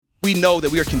we know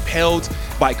that we are compelled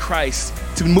by Christ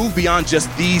to move beyond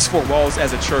just these four walls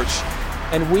as a church.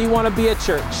 And we want to be a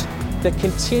church that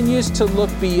continues to look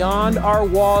beyond our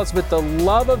walls with the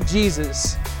love of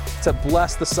Jesus to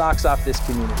bless the socks off this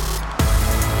community.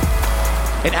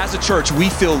 And as a church, we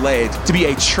feel led to be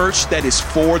a church that is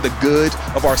for the good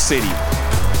of our city.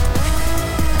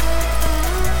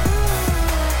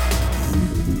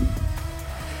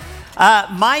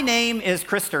 My name is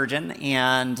Chris Sturgeon,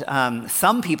 and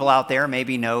some people out there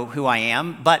maybe know who I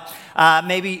am, but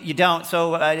maybe you don't.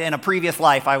 So in a previous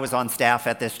life, I was on staff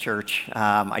at this church.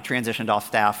 I transitioned off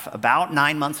staff about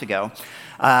 9 months ago,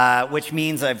 which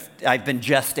means I've been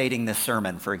gestating this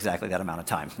sermon for exactly that amount of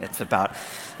time. It's about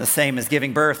the same as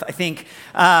giving birth, I think.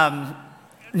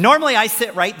 Normally, I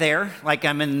sit right there, like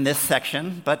I'm in this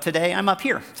section, but today I'm up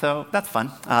here, so that's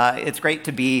fun. It's great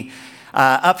to be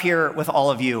up here with all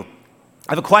of you.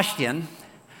 I have a question.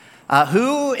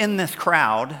 Who in this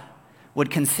crowd would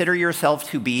consider yourself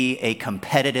to be a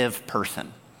competitive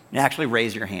person? Actually,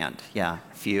 raise your hand. Yeah,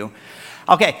 a few.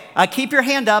 Okay, keep your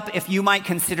hand up if you might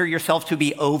consider yourself to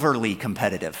be overly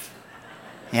competitive.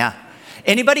 Yeah.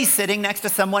 Anybody sitting next to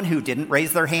someone who didn't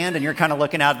raise their hand and you're kind of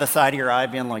looking out of the side of your eye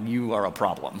being like, you are a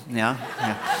problem? Yeah?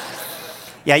 Yeah,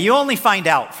 yeah, you only find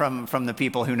out from the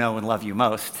people who know and love you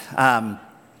most.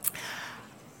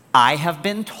 I have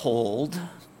been told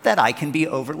that I can be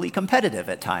overly competitive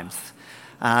at times.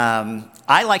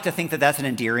 I like to think that that's an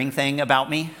endearing thing about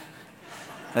me,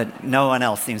 but no one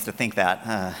else seems to think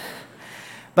that.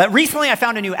 But recently I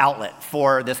found a new outlet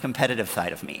for this competitive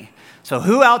side of me. So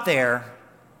who out there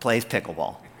plays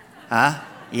pickleball? Huh?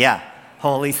 Yeah,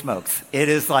 holy smokes. It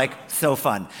is like so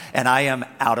fun, and I am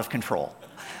out of control.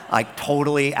 Like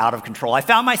totally out of control. I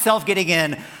found myself getting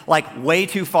in like way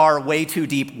too far, way too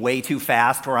deep, way too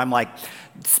fast, where I'm like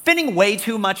spending way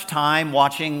too much time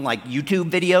watching like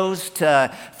YouTube videos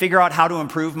to figure out how to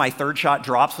improve my third shot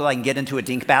drop so I can get into a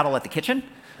dink battle at the kitchen.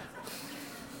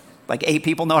 Like 8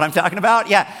 people know what I'm talking about?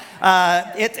 Yeah,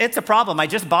 it's a problem. I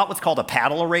just bought what's called a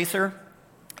paddle eraser.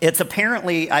 It's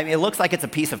apparently, it looks like it's a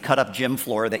piece of cut up gym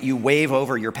floor that you wave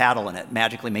over your paddle and it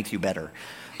magically makes you better.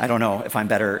 I don't know if I'm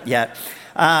better yet.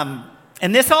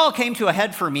 And this all came to a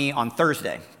head for me on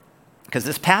Thursday, because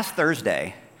this past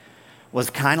Thursday was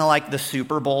kind of like the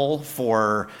Super Bowl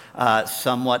for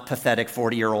somewhat pathetic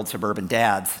 40-year-old suburban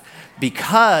dads,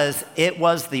 because it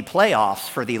was the playoffs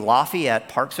for the Lafayette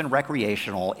Parks and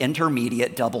Recreational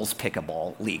Intermediate Doubles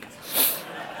Pickleball League.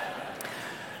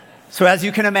 So as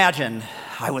you can imagine,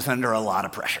 I was under a lot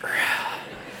of pressure.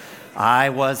 I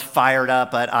was fired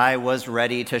up, but I was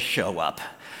ready to show up.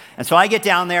 And so I get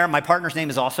down there. My partner's name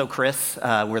is also Chris.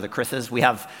 We're the Chris's. We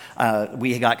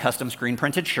got custom screen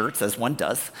printed shirts, as one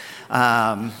does.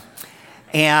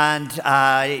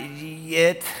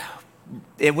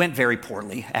 It went very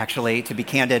poorly, actually, to be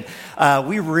candid.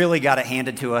 We really got it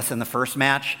handed to us in the first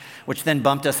match, which then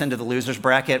bumped us into the losers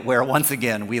bracket, where once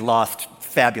again we lost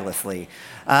fabulously.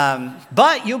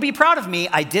 But you'll be proud of me.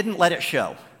 I didn't let it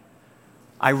show.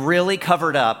 I really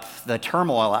covered up the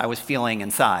turmoil I was feeling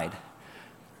inside.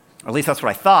 Or at least that's what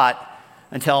I thought,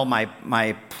 until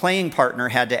my playing partner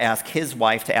had to ask his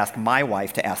wife to ask my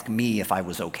wife to ask me if I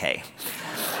was okay.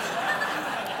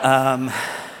 I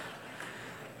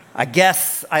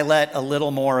guess I let a little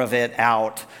more of it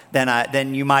out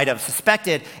than you might have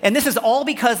suspected. And this is all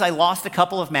because I lost a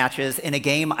couple of matches in a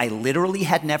game I literally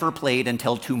had never played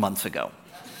until 2 months ago.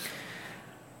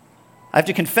 I have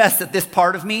to confess that this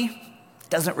part of me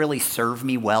doesn't really serve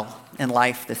me well in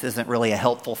life. This isn't really a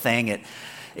helpful thing.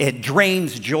 It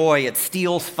drains joy, it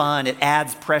steals fun, it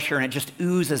adds pressure, and it just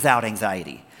oozes out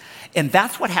anxiety. And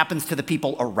that's what happens to the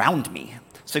people around me.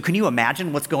 So can you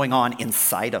imagine what's going on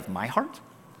inside of my heart?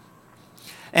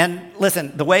 And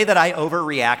listen, the way that I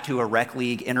overreact to a rec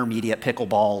league intermediate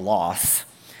pickleball loss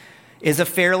is a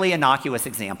fairly innocuous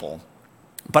example.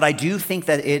 But I do think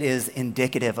that it is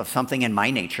indicative of something in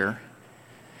my nature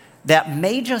that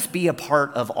may just be a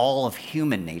part of all of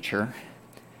human nature,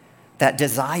 that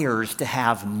desires to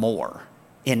have more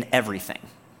in everything.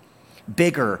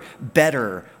 Bigger,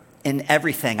 better in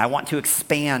everything. I want to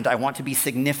expand. I want to be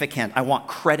significant. I want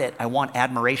credit. I want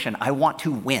admiration. I want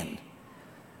to win.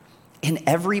 In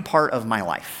every part of my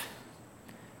life,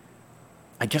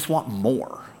 I just want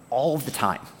more all of the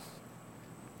time.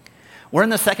 We're in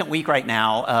the second week right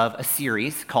now of a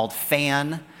series called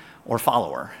Fan or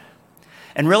Follower.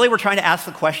 And really we're trying to ask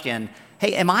the question,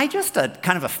 hey, am I just a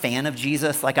kind of a fan of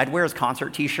Jesus? Like I'd wear his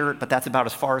concert t-shirt, but that's about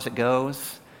as far as it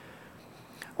goes?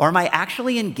 Or am I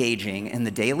actually engaging in the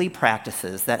daily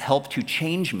practices that help to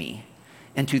change me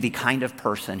into the kind of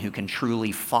person who can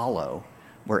truly follow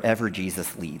wherever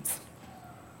Jesus leads?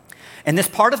 And this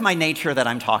part of my nature that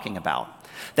I'm talking about,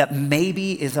 that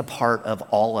maybe is a part of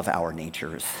all of our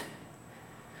natures,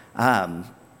 part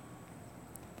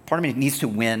of me needs to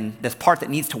win, this part that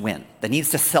needs to win, that needs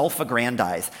to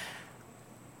self-aggrandize.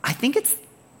 I think it's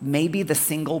maybe the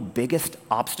single biggest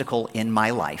obstacle in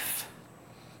my life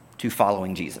to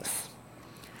following Jesus.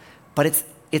 But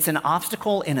it's an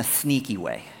obstacle in a sneaky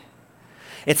way.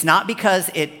 It's not because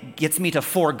it gets me to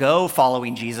forego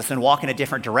following Jesus and walk in a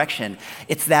different direction.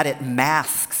 It's that it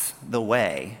masks the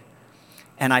way,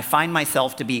 and I find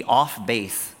myself to be off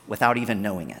base without even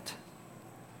knowing it.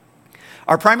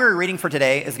 Our primary reading for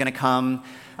today is going to come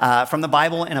from the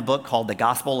Bible in a book called the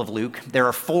Gospel of Luke. There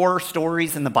are 4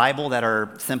 stories in the Bible that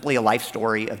are simply a life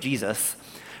story of Jesus,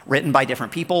 written by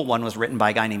different people. One was written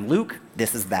by a guy named Luke.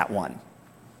 This is that one.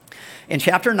 In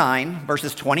chapter 9,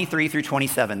 verses 23 through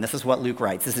 27, this is what Luke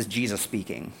writes. This is Jesus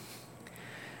speaking.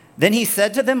 Then he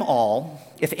said to them all,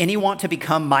 "If any want to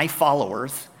become my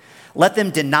followers, let them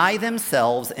deny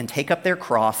themselves and take up their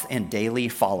cross and daily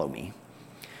follow me.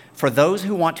 For those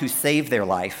who want to save their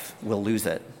life will lose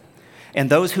it, and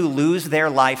those who lose their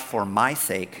life for my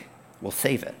sake will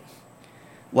save it.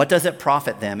 What does it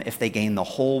profit them if they gain the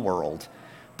whole world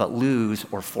but lose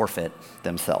or forfeit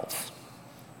themselves?"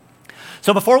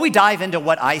 So before we dive into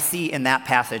what I see in that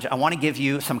passage, I want to give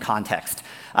you some context.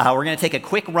 We're going to take a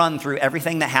quick run through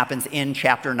everything that happens in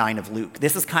chapter 9 of Luke.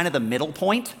 This is kind of the middle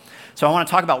point. So I want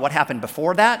to talk about what happened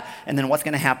before that and then what's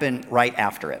going to happen right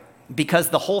after it, because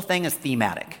the whole thing is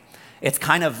thematic. It's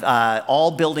kind of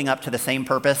all building up to the same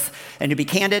purpose. And to be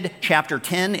candid, chapter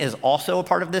 10 is also a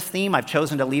part of this theme. I've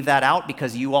chosen to leave that out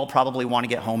because you all probably want to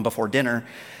get home before dinner.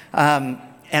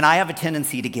 And I have a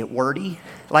tendency to get wordy.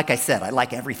 Like I said, I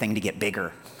like everything to get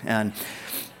bigger. But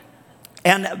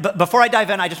before I dive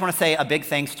in, I just want to say a big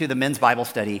thanks to the men's Bible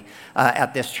study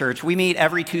at this church. We meet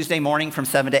every Tuesday morning from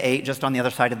 7 to 8, just on the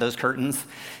other side of those curtains.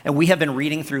 And we have been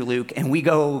reading through Luke, and we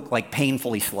go like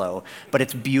painfully slow, but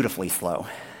it's beautifully slow.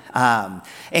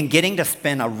 And getting to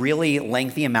spend a really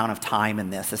lengthy amount of time in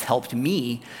this has helped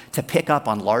me to pick up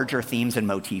on larger themes and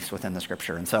motifs within the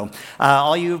scripture. And so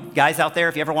all you guys out there,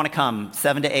 if you ever want to come,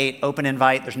 7 to 8, open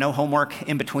invite. There's no homework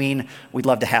in between. We'd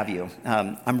love to have you.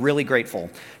 I'm really grateful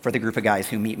for the group of guys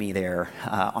who meet me there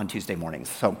on Tuesday mornings.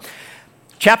 So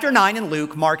chapter 9 in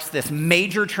Luke marks this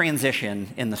major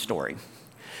transition in the story.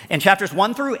 In chapters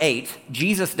 1 through 8,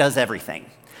 Jesus does everything.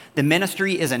 The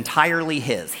ministry is entirely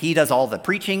his. He does all the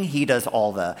preaching. He does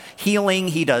all the healing.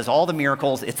 He does all the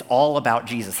miracles. It's all about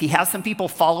Jesus. He has some people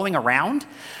following around,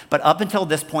 but up until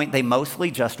this point, they mostly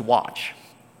just watch.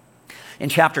 In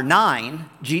chapter 9,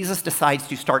 Jesus decides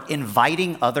to start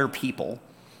inviting other people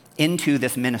into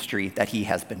this ministry that he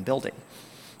has been building.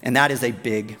 And that is a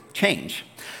big change.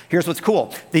 Here's what's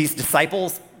cool. These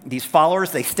disciples, these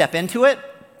followers, they step into it.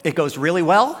 It goes really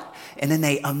well. And then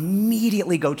they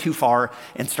immediately go too far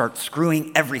and start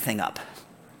screwing everything up.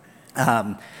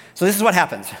 So this is what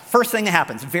happens. First thing that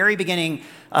happens, very beginning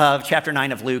of chapter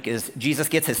 9 of Luke, is Jesus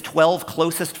gets his 12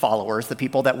 closest followers, the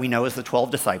people that we know as the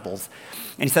 12 disciples.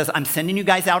 And he says, "I'm sending you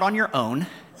guys out on your own.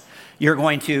 You're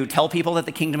going to tell people that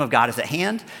the kingdom of God is at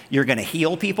hand. You're going to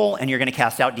heal people, and you're going to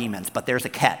cast out demons. But there's a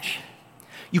catch.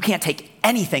 You can't take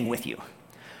anything with you.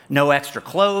 No extra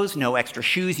clothes, no extra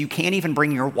shoes. You can't even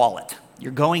bring your wallet.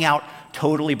 You're going out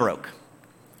totally broke."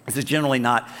 This is generally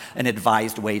not an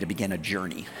advised way to begin a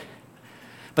journey.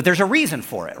 But there's a reason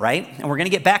for it, right? And we're going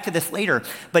to get back to this later.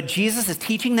 But Jesus is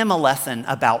teaching them a lesson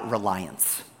about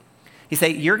reliance. He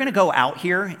says, you're going to go out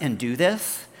here and do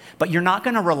this, but you're not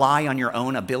going to rely on your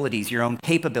own abilities, your own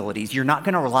capabilities. You're not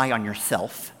going to rely on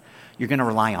yourself. You're going to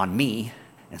rely on me,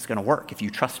 and it's going to work if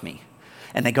you trust me.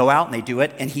 And they go out and they do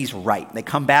it, and he's right. They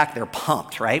come back, they're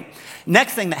pumped, right?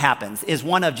 Next thing that happens is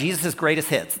one of Jesus' greatest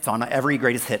hits. It's on every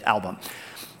greatest hit album.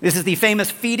 This is the famous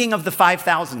feeding of the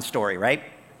 5,000 story, right?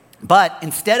 But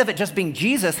instead of it just being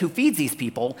Jesus who feeds these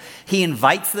people, he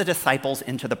invites the disciples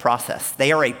into the process.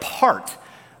 They are a part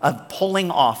of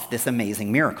pulling off this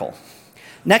amazing miracle.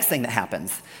 Next thing that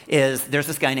happens is there's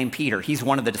this guy named Peter. He's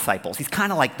one of the disciples. He's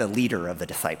kind of like the leader of the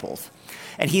disciples.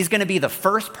 And he's going to be the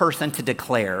first person to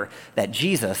declare that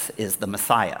Jesus is the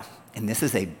Messiah. And this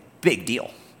is a big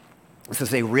deal. This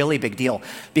is a really big deal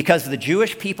because the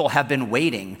Jewish people have been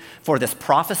waiting for this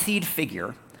prophesied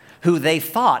figure who they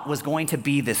thought was going to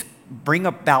be bring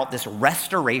about this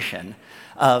restoration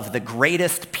of the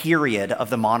greatest period of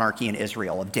the monarchy in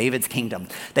Israel, of David's kingdom,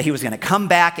 that he was going to come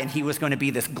back and he was going to be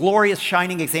this glorious,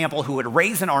 shining example who would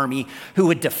raise an army, who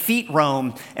would defeat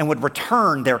Rome and would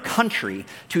return their country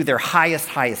to their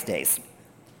highest days.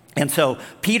 And so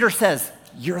Peter says,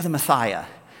 "You're the Messiah."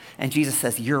 And Jesus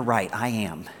says, "You're right, I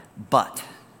am. But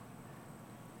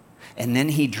And then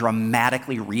he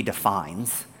dramatically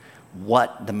redefines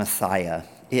what the Messiah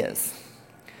is.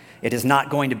 It is not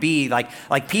going to be like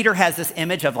Peter has this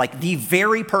image of like the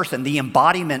very person, the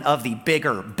embodiment of the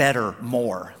bigger, better,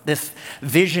 more. This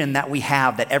vision that we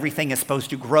have that everything is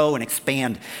supposed to grow and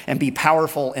expand and be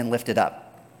powerful and lifted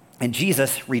up. And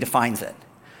Jesus redefines it.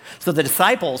 So the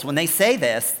disciples, when they say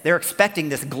this, they're expecting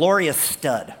this glorious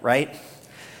stud, right?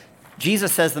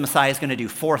 Jesus says the Messiah is going to do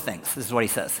 4 things. This is what he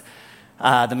says.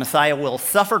 The Messiah will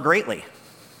suffer greatly,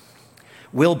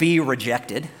 will be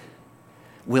rejected,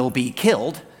 will be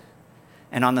killed,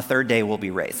 and on the 3rd day will be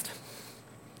raised.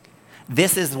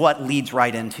 This is what leads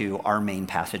right into our main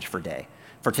passage for today,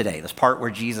 this part where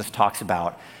Jesus talks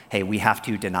about, hey, we have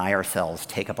to deny ourselves,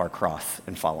 take up our cross,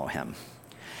 and follow him.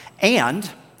 And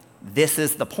this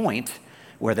is the point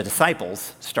where the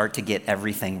disciples start to get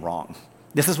everything wrong.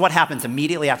 This is what happens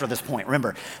immediately after this point.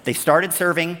 Remember, they started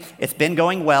serving. It's been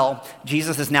going well.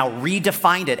 Jesus has now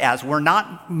redefined it as we're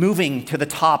not moving to the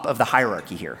top of the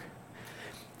hierarchy here.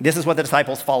 This is what the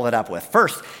disciples followed up with.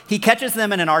 First, he catches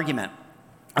them in an argument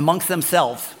amongst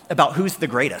themselves about who's the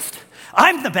greatest.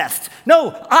 I'm the best.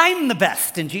 No, I'm the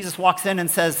best. And Jesus walks in and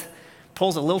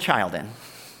pulls a little child in.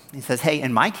 He says, hey,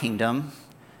 in my kingdom,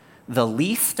 the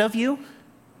least of you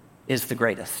is the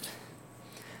greatest.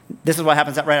 This is what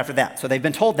happens right after that. So they've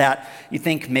been told that. You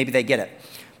think maybe they get it.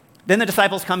 Then the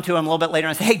disciples come to him a little bit later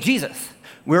and say, hey, Jesus,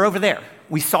 we're over there.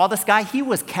 We saw this guy. He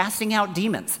was casting out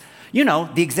demons. You know,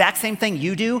 the exact same thing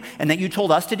you do and that you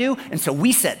told us to do. And so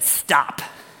we said, stop.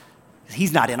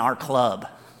 He's not in our club.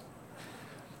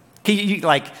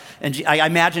 I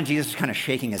imagine Jesus kind of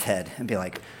shaking his head and be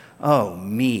like, oh,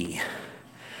 me.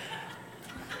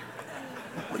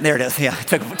 There it is. Yeah, it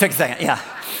took a second. Yeah.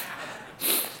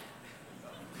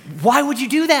 Why would you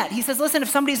do that? He says, listen, if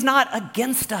somebody's not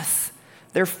against us,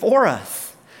 they're for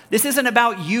us. This isn't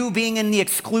about you being in the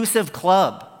exclusive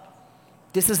club.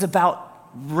 This is about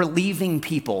relieving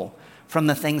people from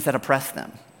the things that oppress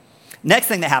them. Next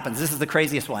thing that happens, this is the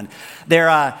craziest one.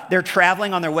 They're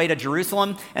traveling on their way to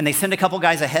Jerusalem, and they send a couple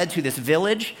guys ahead to this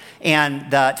village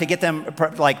and to get them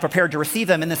prepared to receive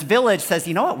them. And this village says,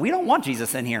 you know what? We don't want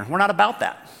Jesus in here. We're not about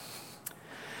that.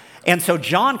 And so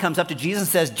John comes up to Jesus and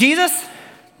says, Jesus,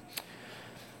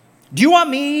 do you want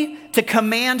me to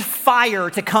command fire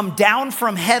to come down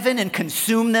from heaven and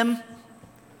consume them?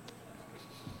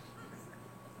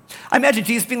 I imagine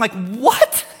Jesus being like,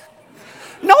 what?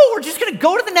 No, we're just going to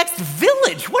go to the next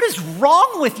village. What is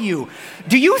wrong with you?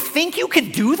 Do you think you can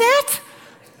do that?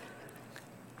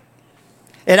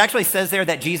 It actually says there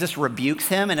that Jesus rebukes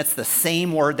him, and it's the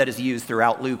same word that is used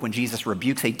throughout Luke when Jesus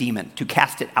rebukes a demon to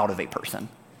cast it out of a person.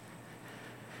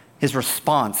 His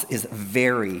response is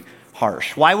very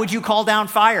harsh. Why would you call down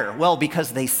fire? Well,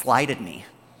 because they slighted me,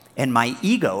 and my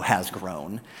ego has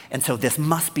grown, and so this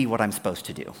must be what I'm supposed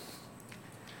to do.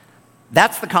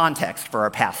 That's the context for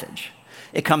our passage.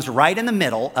 It comes right in the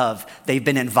middle of they've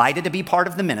been invited to be part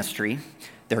of the ministry,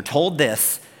 they're told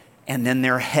this, and then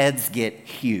their heads get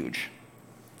huge.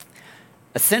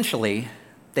 Essentially,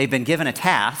 they've been given a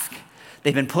task,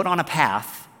 they've been put on a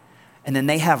path, and then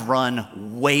they have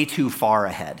run way too far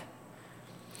ahead.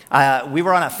 We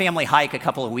were on a family hike a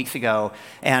couple of weeks ago,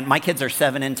 and my kids are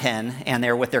 7 and 10, and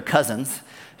they're with their cousins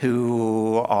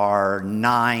who are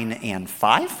 9 and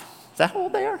 5. Is that how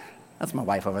old they are? That's my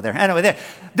wife over there. Anyway,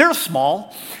 they're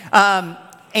small,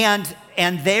 and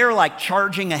they're like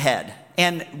charging ahead.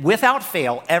 And without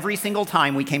fail, every single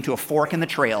time we came to a fork in the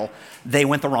trail, they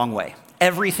went the wrong way.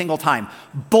 Every single time,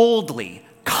 boldly,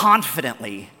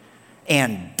 confidently,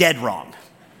 and dead wrong.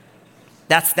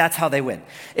 That's how they went.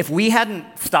 If we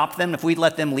hadn't stopped them, if we'd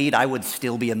let them lead, I would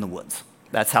still be in the woods.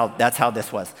 That's how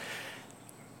this was.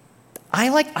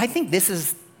 I think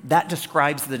that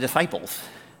describes the disciples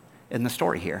in the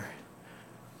story here.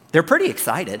 They're pretty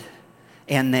excited,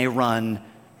 and they run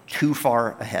too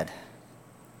far ahead.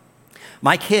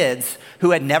 My kids,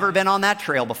 who had never been on that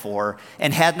trail before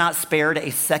and had not spared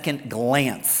a second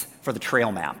glance for the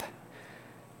trail map,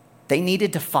 they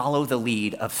needed to follow the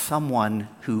lead of someone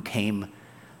who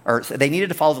they needed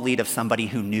to follow the lead of somebody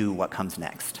who knew what comes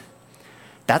next.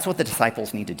 That's what the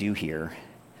disciples need to do here.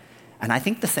 And I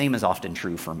think the same is often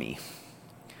true for me.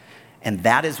 And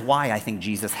that is why I think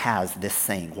Jesus has this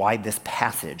saying, why this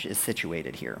passage is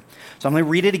situated here. So I'm going to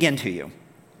read it again to you.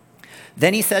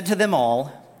 Then he said to them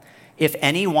all, if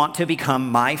any want to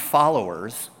become my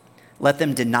followers, let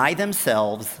them deny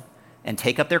themselves and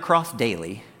take up their cross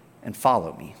daily and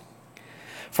follow me.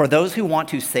 For those who want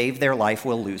to save their life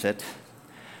will lose it,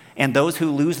 and those who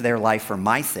lose their life for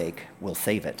my sake will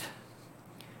save it.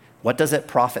 What does it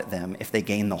profit them if they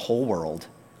gain the whole world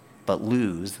but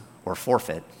lose or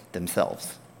forfeit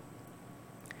themselves?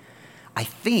 I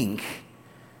think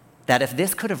that if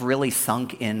this could have really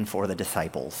sunk in for the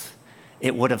disciples,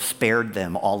 it would have spared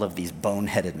them all of these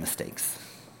boneheaded mistakes.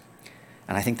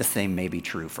 And I think the same may be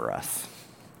true for us.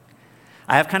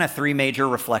 I have kind of three major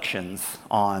reflections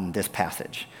on this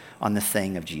passage, on this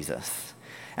saying of Jesus.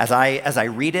 As I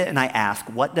read it and I ask,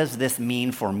 what does this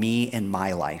mean for me in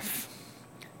my life?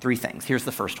 Three things. Here's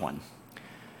the first one.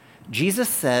 Jesus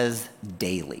says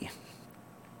daily.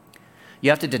 You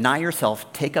have to deny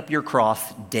yourself, take up your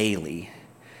cross daily,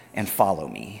 and follow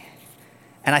me.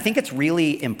 And I think it's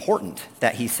really important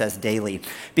that he says daily,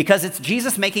 because it's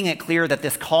Jesus making it clear that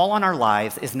this call on our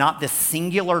lives is not this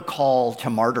singular call to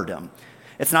martyrdom.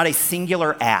 It's not a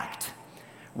singular act.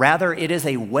 Rather, it is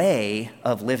a way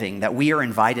of living that we are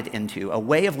invited into, a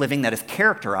way of living that is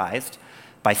characterized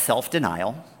by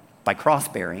self-denial, by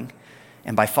cross-bearing,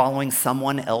 and by following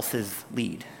someone else's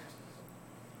lead.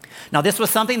 Now, this was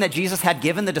something that Jesus had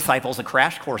given the disciples a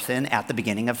crash course in at the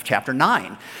beginning of chapter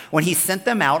 9, when he sent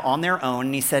them out on their own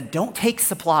and he said, don't take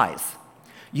supplies.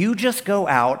 You just go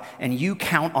out and you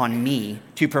count on me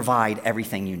to provide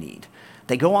everything you need.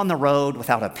 They go on the road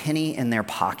without a penny in their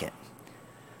pocket.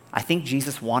 I think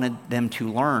Jesus wanted them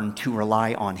to learn to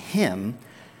rely on him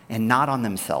and not on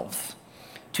themselves,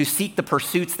 to seek the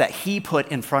pursuits that he put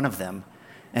in front of them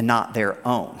and not their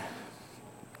own.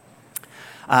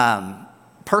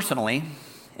 Personally,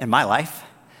 in my life,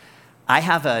 I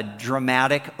have a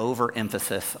dramatic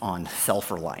overemphasis on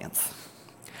self-reliance.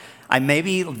 I may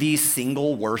be the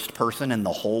single worst person in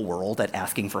the whole world at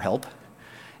asking for help.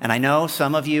 And I know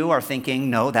some of you are thinking,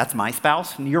 no, that's my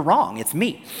spouse. You're wrong, it's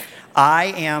me. I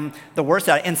am the worst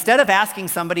at it. Instead of asking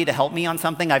somebody to help me on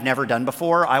something I've never done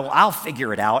before, I'll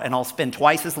figure it out and I'll spend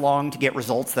twice as long to get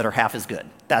results that are half as good.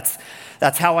 That's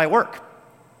how I work.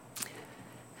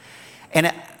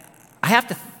 And I have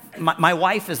to, my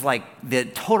wife is like the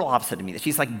total opposite of me.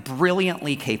 She's like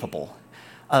brilliantly capable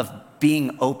of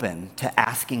being open to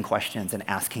asking questions and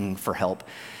asking for help.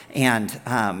 And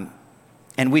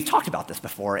we've talked about this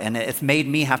before, and it's made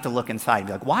me have to look inside and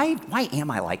be like, why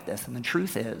am I like this? And the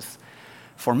truth is,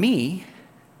 for me,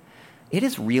 it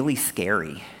is really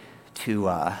scary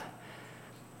to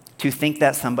think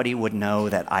that somebody would know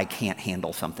that I can't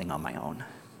handle something on my own.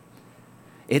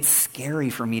 It's scary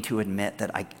for me to admit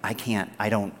that I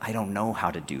don't know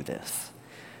how to do this.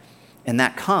 And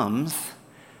that comes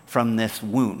from this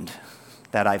wound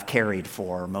that I've carried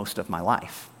for most of my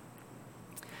life.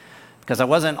 Because I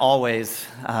wasn't always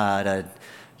a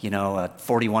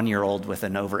 41-year-old with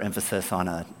an overemphasis on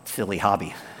a silly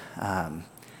hobby. At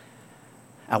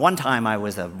one time, I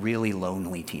was a really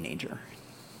lonely teenager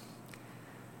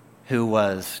who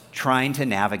was trying to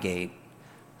navigate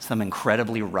some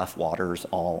incredibly rough waters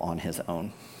all on his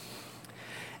own.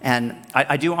 And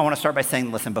I want to start by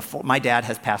saying, listen, before my dad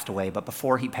has passed away, but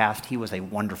before he passed, he was a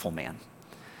wonderful man.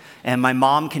 And my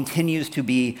mom continues to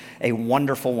be a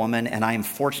wonderful woman, and I am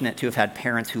fortunate to have had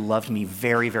parents who loved me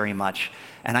very, very much,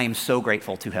 and I am so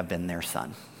grateful to have been their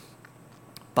son.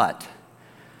 But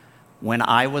when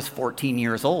I was 14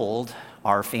 years old,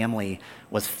 our family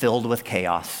was filled with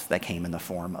chaos that came in the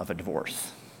form of a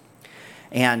divorce.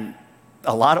 And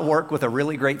a lot of work with a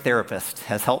really great therapist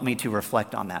has helped me to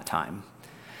reflect on that time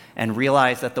and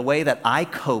realize that the way that I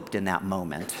coped in that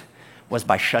moment was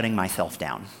by shutting myself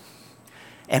down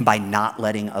and by not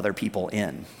letting other people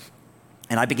in.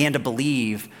 And I began to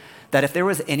believe that if there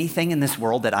was anything in this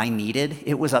world that I needed,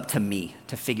 it was up to me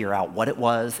to figure out what it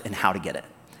was and how to get it,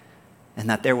 and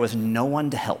that there was no one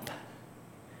to help.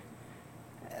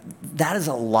 That is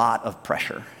a lot of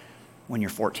pressure when you're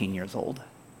 14 years old.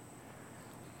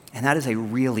 And that is a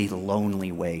really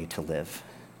lonely way to live.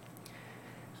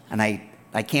 And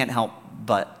I can't help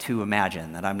but to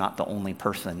imagine that I'm not the only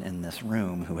person in this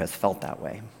room who has felt that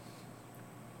way.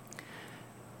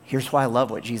 Here's why I love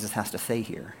what Jesus has to say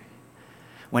here.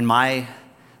 When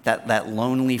that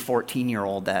lonely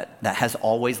 14-year-old that has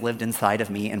always lived inside of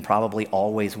me and probably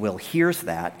always will hears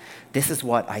that, this is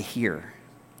what I hear.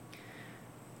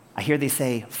 I hear they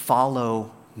say,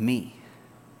 follow me.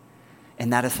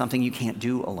 And that is something you can't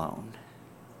do alone.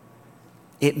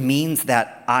 It means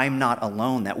that I'm not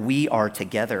alone, that we are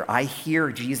together. I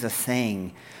hear Jesus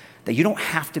saying that you don't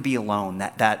have to be alone,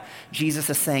 that Jesus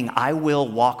is saying, I will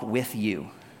walk with you.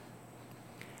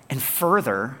 And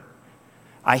further,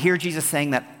 I hear Jesus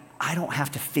saying that I don't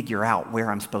have to figure out where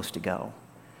I'm supposed to go.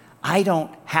 I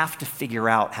don't have to figure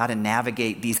out how to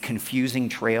navigate these confusing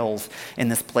trails in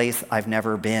this place I've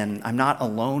never been. I'm not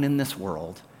alone in this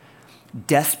world,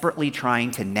 desperately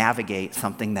trying to navigate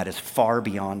something that is far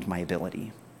beyond my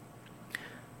ability.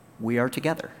 We are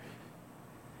together,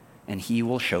 and he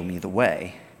will show me the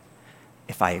way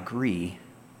if I agree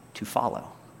to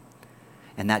follow.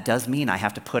 And that does mean I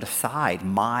have to put aside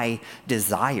my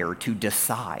desire to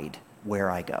decide where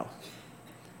I go.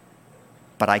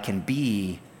 But I can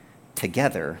be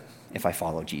together if I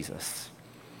follow Jesus.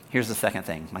 Here's the second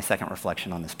thing, my second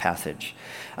reflection on this passage.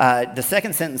 The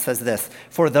second sentence says this: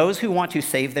 "For those who want to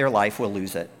save their life will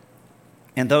lose it,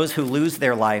 and those who lose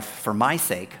their life for my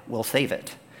sake will save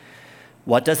it.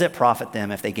 What does it profit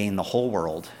them if they gain the whole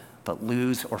world, but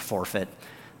lose or forfeit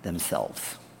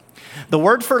themselves?" The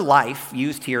word for life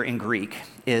used here in Greek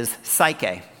is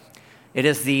psyche. It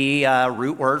is the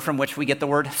root word from which we get the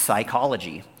word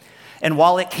psychology. And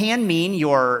while it can mean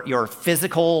your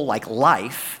physical, like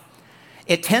life,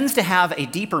 it tends to have a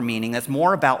deeper meaning that's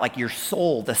more about like your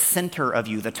soul, the center of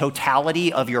you, the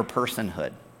totality of your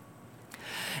personhood.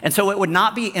 And so it would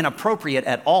not be inappropriate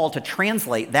at all to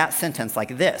translate that sentence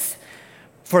like this: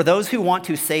 "For those who want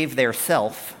to save their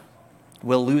self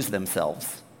will lose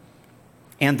themselves,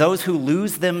 and those who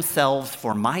lose themselves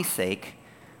for my sake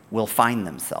will find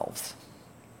themselves."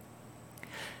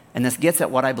 And this gets at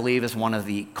what I believe is one of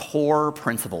the core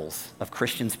principles of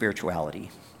Christian spirituality.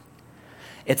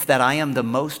 It's that I am the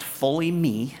most fully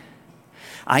me,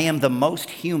 I am the most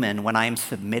human when I am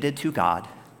submitted to God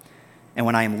and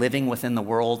when I am living within the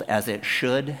world as it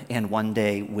should and one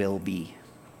day will be,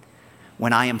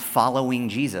 when I am following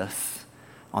Jesus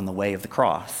on the way of the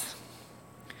cross.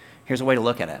 Here's a way to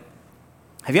look at it.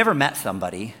 Have you ever met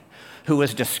somebody who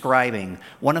was describing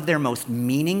one of their most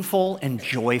meaningful and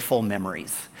joyful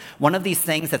memories? One of these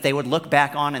things that they would look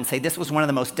back on and say, this was one of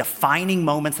the most defining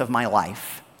moments of my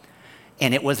life,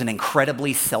 and it was an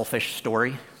incredibly selfish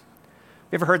story. You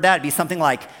ever heard that? It'd be something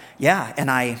like, yeah, and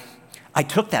I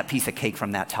took that piece of cake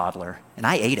from that toddler, and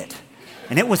I ate it,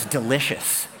 and it was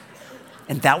delicious,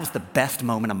 and that was the best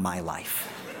moment of my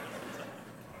life.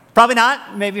 Probably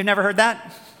not. Maybe you've never heard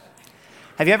that.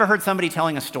 Have you ever heard somebody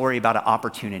telling a story about an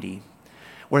opportunity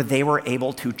where they were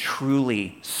able to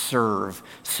truly serve,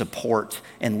 support,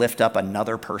 and lift up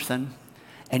another person,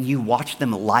 and you watch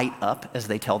them light up as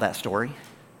they tell that story?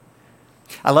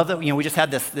 I love that, we just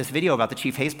had this video about the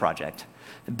Chief Hayes Project,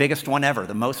 the biggest one ever,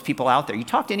 the most people out there. You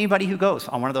talk to anybody who goes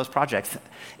on one of those projects,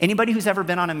 anybody who's ever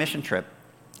been on a mission trip,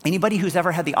 anybody who's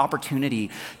ever had the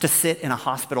opportunity to sit in a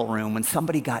hospital room when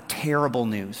somebody got terrible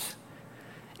news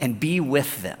and be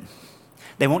with them.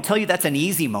 They won't tell you that's an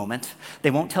easy moment.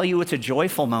 They won't tell you it's a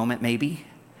joyful moment, maybe,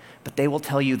 but they will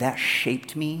tell you that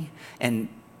shaped me and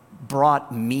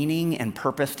brought meaning and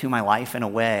purpose to my life in a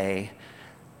way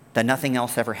that nothing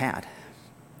else ever had.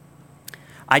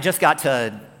 I just got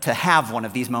to have one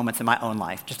of these moments in my own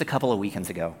life just a couple of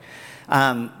weekends ago.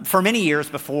 For many years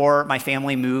before my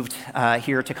family moved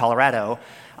here to Colorado,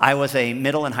 I was a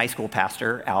middle and high school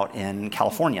pastor out in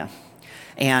California.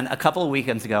 And a couple of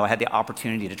weekends ago, I had the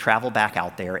opportunity to travel back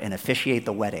out there and officiate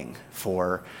the wedding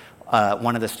for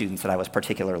one of the students that I was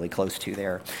particularly close to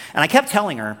there. And I kept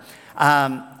telling her,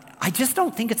 I just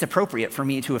don't think it's appropriate for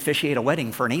me to officiate a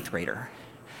wedding for an 8th grader.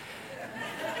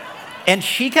 And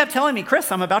she kept telling me,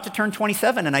 Chris, I'm about to turn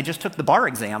 27 and I just took the bar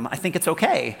exam. I think it's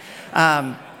okay.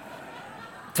 To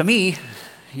me,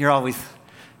 you're always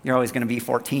going to be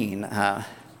 14.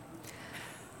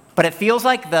 But it feels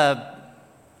like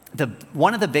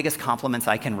one of the biggest compliments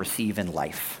I can receive in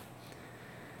life,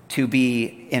 to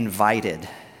be invited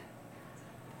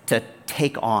to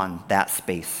take on that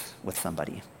space with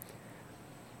somebody.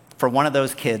 For one of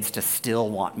those kids to still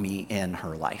want me in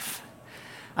her life.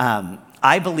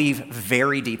 I believe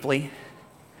very deeply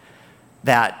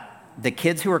that the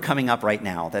kids who are coming up right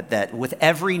now, that with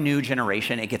every new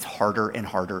generation, it gets harder and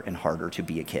harder and harder to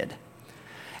be a kid.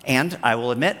 And I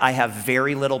will admit, I have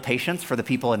very little patience for the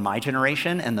people in my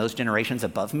generation and those generations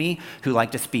above me who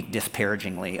like to speak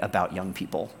disparagingly about young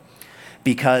people,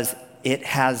 because it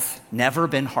has never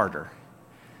been harder.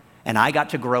 And I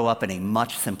got to grow up in a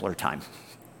much simpler time.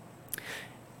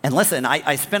 And listen,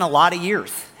 I spent a lot of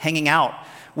years hanging out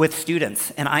with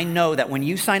students, and I know that when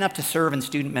you sign up to serve in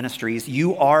student ministries,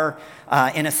 you are,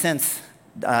 in a sense,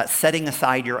 setting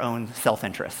aside your own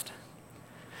self-interest.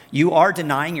 You are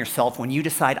denying yourself when you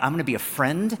decide, I'm going to be a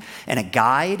friend and a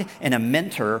guide and a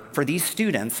mentor for these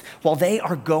students while they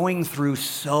are going through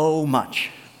so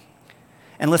much.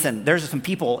 And listen, there's some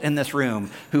people in this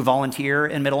room who volunteer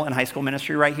in middle and high school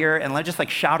ministry right here, and let's just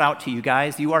shout out to you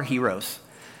guys. You are heroes.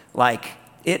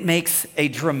 It makes a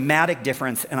dramatic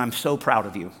difference, and I'm so proud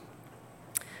of you.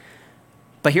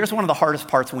 But here's one of the hardest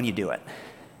parts when you do it.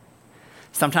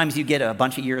 Sometimes you get a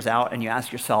bunch of years out and you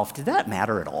ask yourself, did that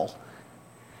matter at all?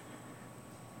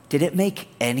 Did it make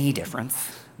any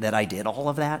difference that I did all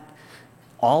of that?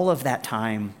 All of that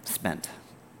time spent.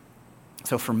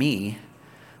 So for me,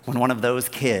 when one of those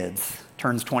kids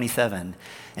turns 27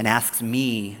 and asks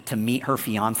me to meet her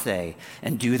fiance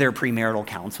and do their premarital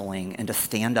counseling and to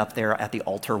stand up there at the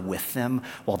altar with them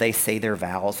while they say their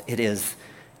vows, it is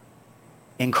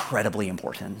incredibly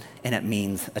important, and it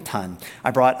means a ton. I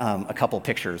brought a couple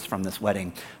pictures from this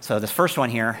wedding. So this first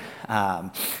one here,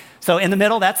 so in the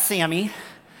middle, that's Sammy.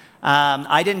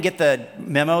 I didn't get the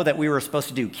memo that we were supposed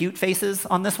to do cute faces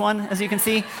on this one, as you can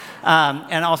see.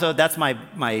 And also, that's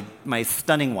my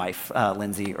stunning wife,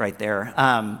 Lindsay, right there.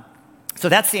 So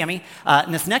that's Sammy.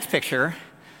 In this next picture,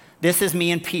 this is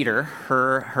me and Peter,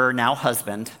 her now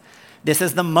husband. This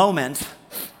is the moment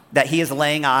that he is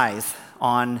laying eyes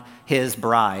on his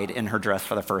bride in her dress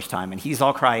for the first time, and he's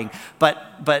all crying.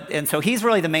 And so he's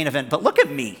really the main event. But look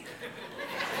at me.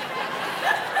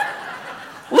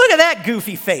 Look at that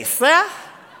goofy face. Yeah?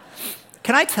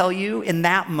 Can I tell you, in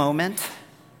that moment,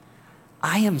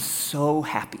 I am so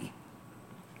happy.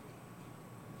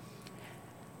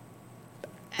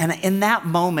 And in that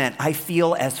moment, I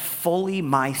feel as fully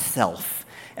myself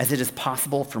as it is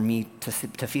possible for me to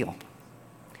feel.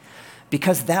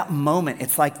 Because that moment,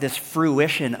 it's like this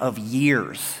fruition of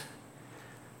years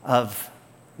of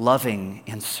loving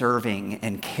and serving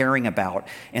and caring about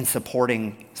and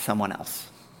supporting someone else.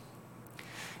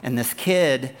 And this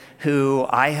kid who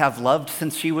I have loved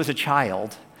since she was a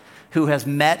child, who has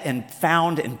met and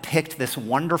found and picked this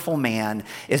wonderful man,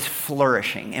 is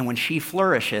flourishing. And when she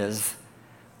flourishes,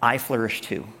 I flourish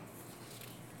too.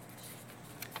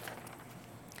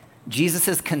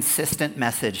 Jesus' consistent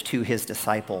message to his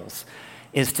disciples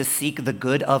is to seek the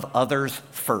good of others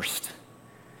first,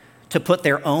 to put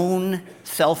their own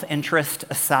self-interest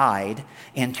aside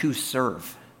and to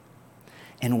serve.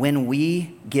 And when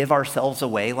we give ourselves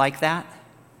away like that,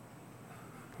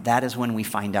 that is when we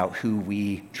find out who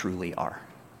we truly are.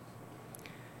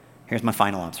 Here's my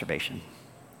final observation.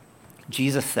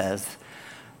 Jesus says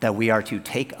that we are to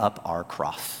take up our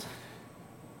cross.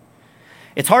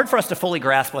 It's hard for us to fully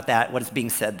grasp what is being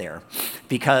said there,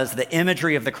 because the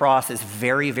imagery of the cross is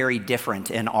very, very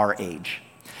different in our age.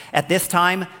 At this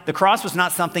time, the cross was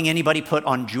not something anybody put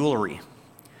on jewelry.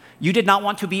 You did not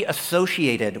want to be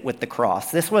associated with the cross.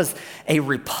 This was a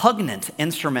repugnant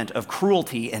instrument of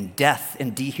cruelty and death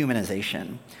and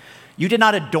dehumanization. You did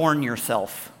not adorn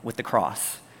yourself with the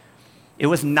cross. It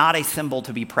was not a symbol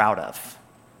to be proud of.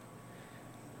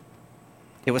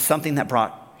 It was something that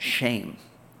brought shame.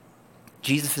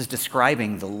 Jesus is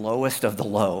describing the lowest of the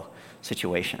low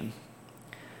situation.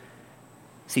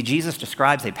 See, Jesus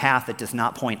describes a path that does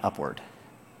not point upward.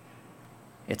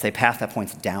 It's a path that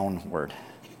points downward.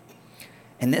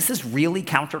 And this is really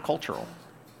countercultural.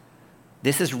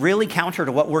 This is really counter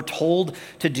to what we're told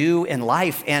to do in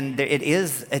life, and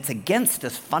it's against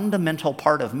this fundamental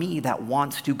part of me that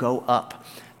wants to go up,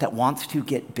 that wants to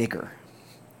get bigger.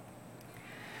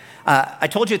 I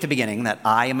told you at the beginning that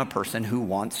I am a person who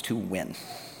wants to win.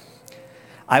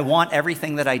 I want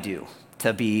everything that I do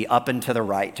to be up and to the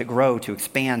right, to grow, to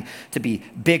expand, to be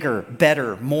bigger,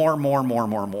 better, more.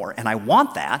 And I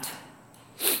want that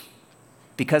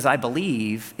because I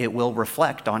believe it will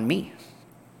reflect on me.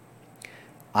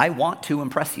 I want to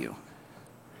impress you.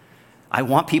 I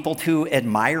want people to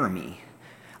admire me.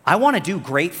 I want to do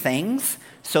great things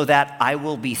so that I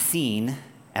will be seen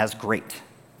as great.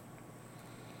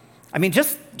 I mean,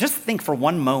 just think for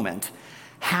one moment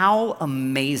how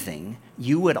amazing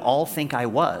you would all think I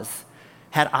was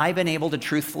had I been able to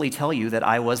truthfully tell you that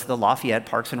I was the Lafayette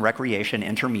Parks and Recreation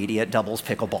Intermediate Doubles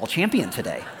Pickleball Champion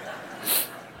today.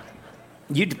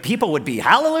 People would be,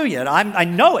 hallelujah, I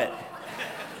know it.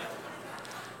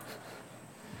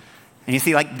 And you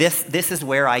see, like this is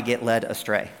where I get led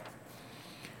astray.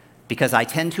 Because I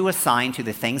tend to assign to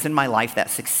the things in my life that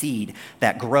succeed,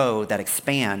 that grow, that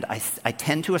expand, I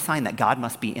tend to assign that God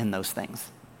must be in those things.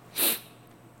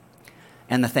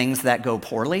 And the things that go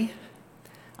poorly,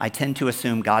 I tend to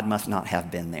assume God must not have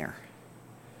been there.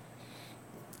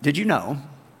 Did you know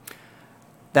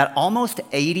that almost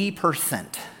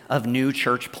 80% of new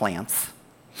church plants,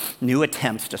 new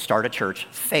attempts to start a church,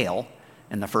 fail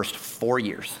in the first 4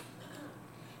 years?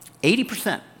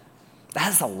 80%. That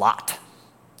is a lot.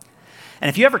 And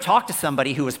if you ever talk to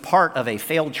somebody who was part of a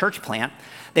failed church plant,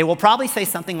 they will probably say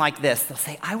something like this. They'll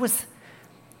say, I was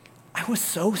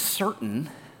so certain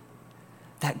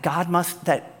that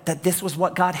that this was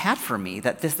what God had for me,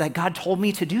 that God told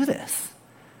me to do this.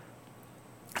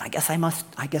 And I guess I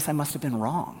must have been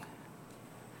wrong.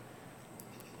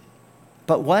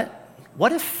 But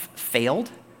what if failed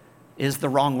is the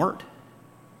wrong word?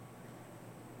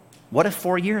 What if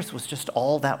 4 years was just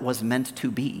all that was meant to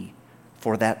be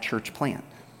for that church plant?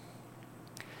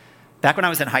 Back when I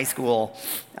was in high school,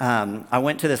 I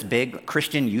went to this big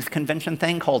Christian youth convention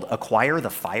thing called Acquire the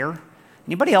Fire.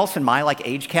 Anybody else in my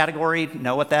age category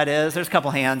know what that is? There's a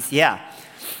couple hands. Yeah.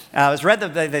 I was read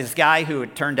this guy who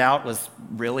it turned out was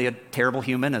really a terrible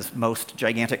human, as most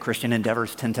gigantic Christian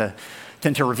endeavors tend to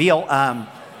reveal. But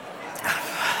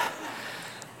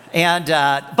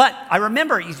I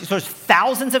remember there's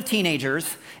thousands of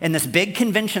teenagers in this big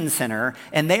convention center,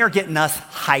 and they are getting us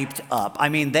hyped up. I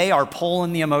mean, they are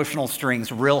pulling the emotional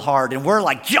strings real hard, and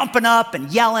we're jumping up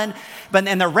and yelling.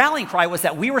 And the rallying cry was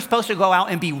that we were supposed to go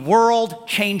out and be world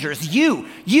changers. You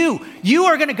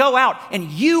are going to go out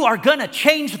and you are going to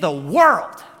change the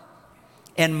world.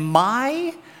 And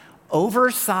my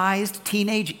oversized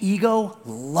teenage ego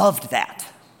loved that.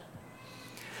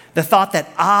 The thought that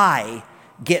I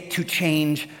get to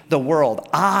change the world.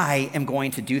 I am going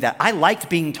to do that. I liked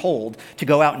being told to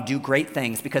go out and do great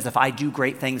things, because if I do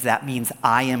great things, that means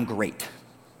I am great.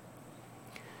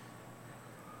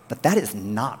 But that is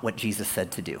not what Jesus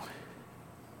said to do.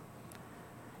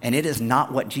 And it is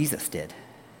not what Jesus did.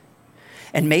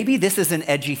 And maybe this is an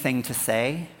edgy thing to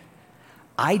say.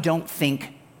 I don't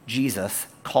think Jesus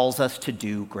calls us to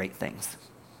do great things.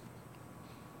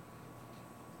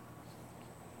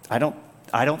 I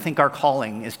don't think our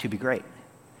calling is to be great.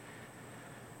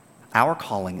 Our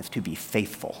calling is to be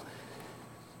faithful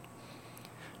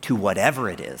to whatever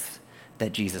it is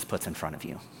that Jesus puts in front of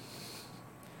you.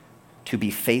 To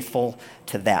be faithful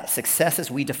to that. Success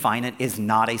as we define it is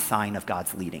not a sign of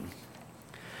God's leading.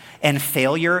 And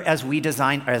failure as we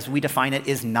define it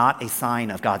is not a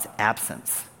sign of God's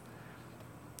absence.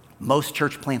 Most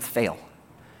church plants fail.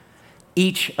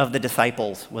 Each of the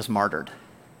disciples was martyred.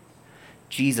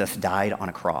 Jesus died on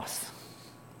a cross.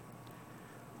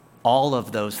 All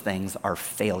of those things are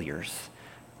failures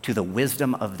to the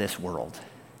wisdom of this world,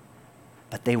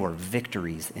 but they were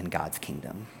victories in God's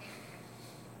kingdom.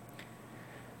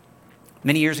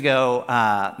 Many years ago,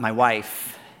 my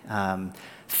wife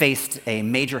faced a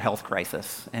major health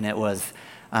crisis, and it was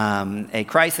a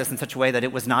crisis in such a way that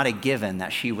it was not a given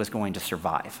that she was going to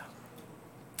survive.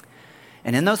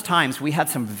 And in those times, we had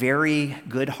some very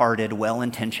good-hearted,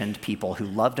 well-intentioned people who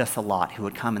loved us a lot, who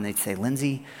would come and they'd say,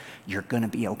 Lindsay, you're going to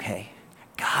be okay.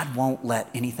 God won't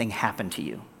let anything happen to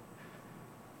you.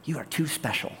 You are too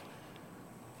special.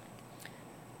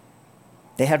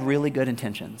 They had really good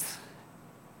intentions,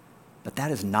 but that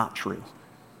is not true.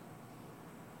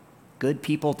 Good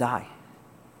people die.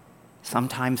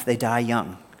 Sometimes they die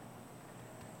young.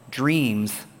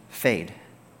 Dreams fade.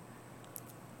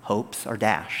 Hopes are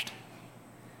dashed.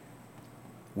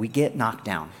 We get knocked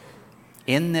down.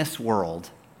 In this world,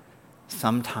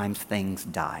 sometimes things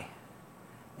die,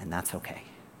 and that's okay.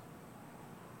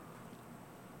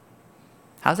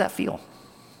 How's that feel?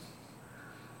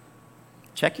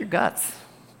 Check your guts.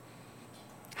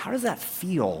 How does that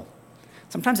feel?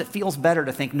 Sometimes it feels better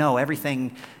to think, no,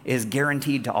 everything is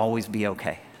guaranteed to always be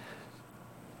okay.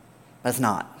 That's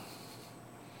not.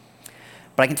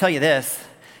 But I can tell you this.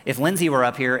 If Lindsay were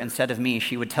up here instead of me,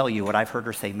 she would tell you what I've heard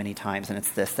her say many times, and it's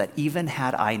this, that even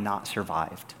had I not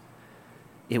survived,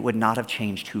 it would not have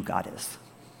changed who God is.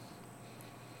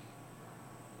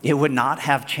 It would not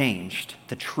have changed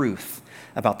the truth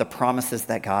about the promises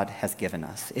that God has given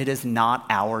us. It is not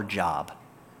our job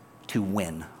to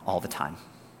win all the time.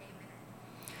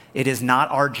 It is not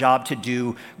our job to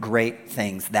do great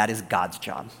things. That is God's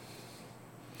job.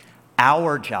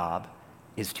 Our job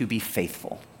is to be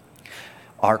faithful.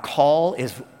 Our call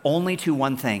is only to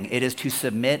one thing. It is to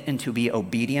submit and to be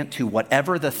obedient to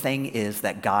whatever the thing is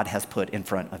that God has put in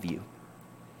front of you.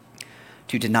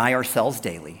 To deny ourselves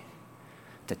daily,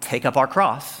 to take up our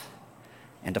cross,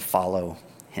 and to follow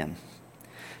Him.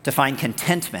 To find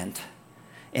contentment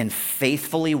in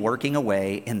faithfully working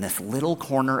away in this little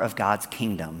corner of God's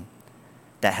kingdom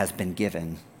that has been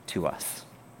given to us.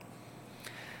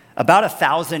 About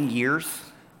 1,000 years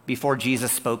before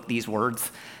Jesus spoke these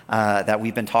words that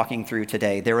we've been talking through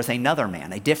today, there was another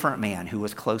man, a different man who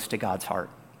was close to God's heart,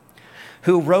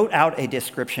 who wrote out a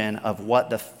description of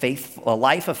what a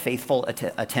life of faithful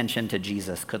attention to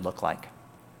Jesus could look like.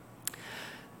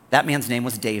 That man's name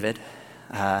was David.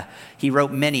 He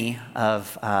wrote many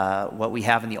of what we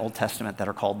have in the Old Testament that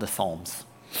are called the Psalms.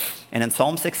 And in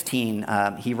Psalm 16,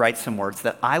 he writes some words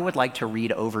that I would like to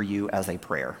read over you as a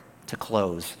prayer to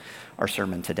close our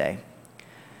sermon today.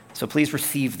 So please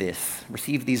receive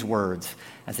these words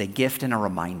as a gift and a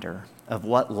reminder of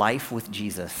what life with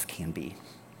Jesus can be.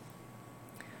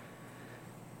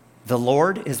 The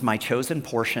Lord is my chosen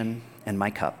portion and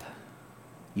my cup.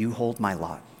 You hold my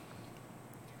lot.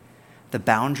 The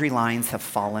boundary lines have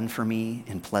fallen for me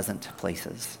in pleasant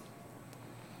places.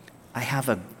 I have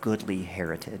a goodly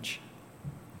heritage.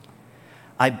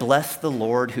 I bless the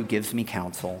Lord who gives me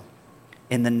counsel.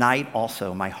 In the night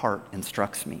also my heart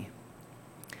instructs me.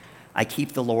 I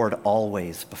keep the Lord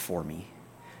always before me,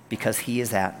 because he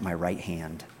is at my right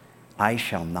hand. I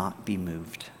shall not be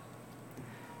moved.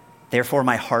 Therefore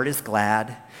my heart is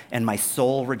glad, and my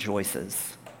soul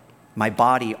rejoices. My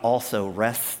body also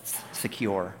rests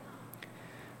secure.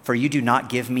 For you do not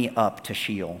give me up to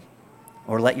Sheol,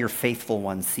 or let your faithful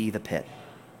one see the pit.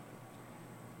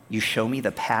 You show me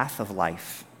the path of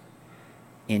life.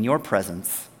 In your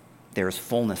presence there is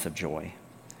fullness of joy.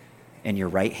 In your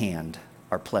right hand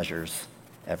are pleasures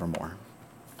evermore.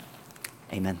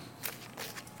 Amen.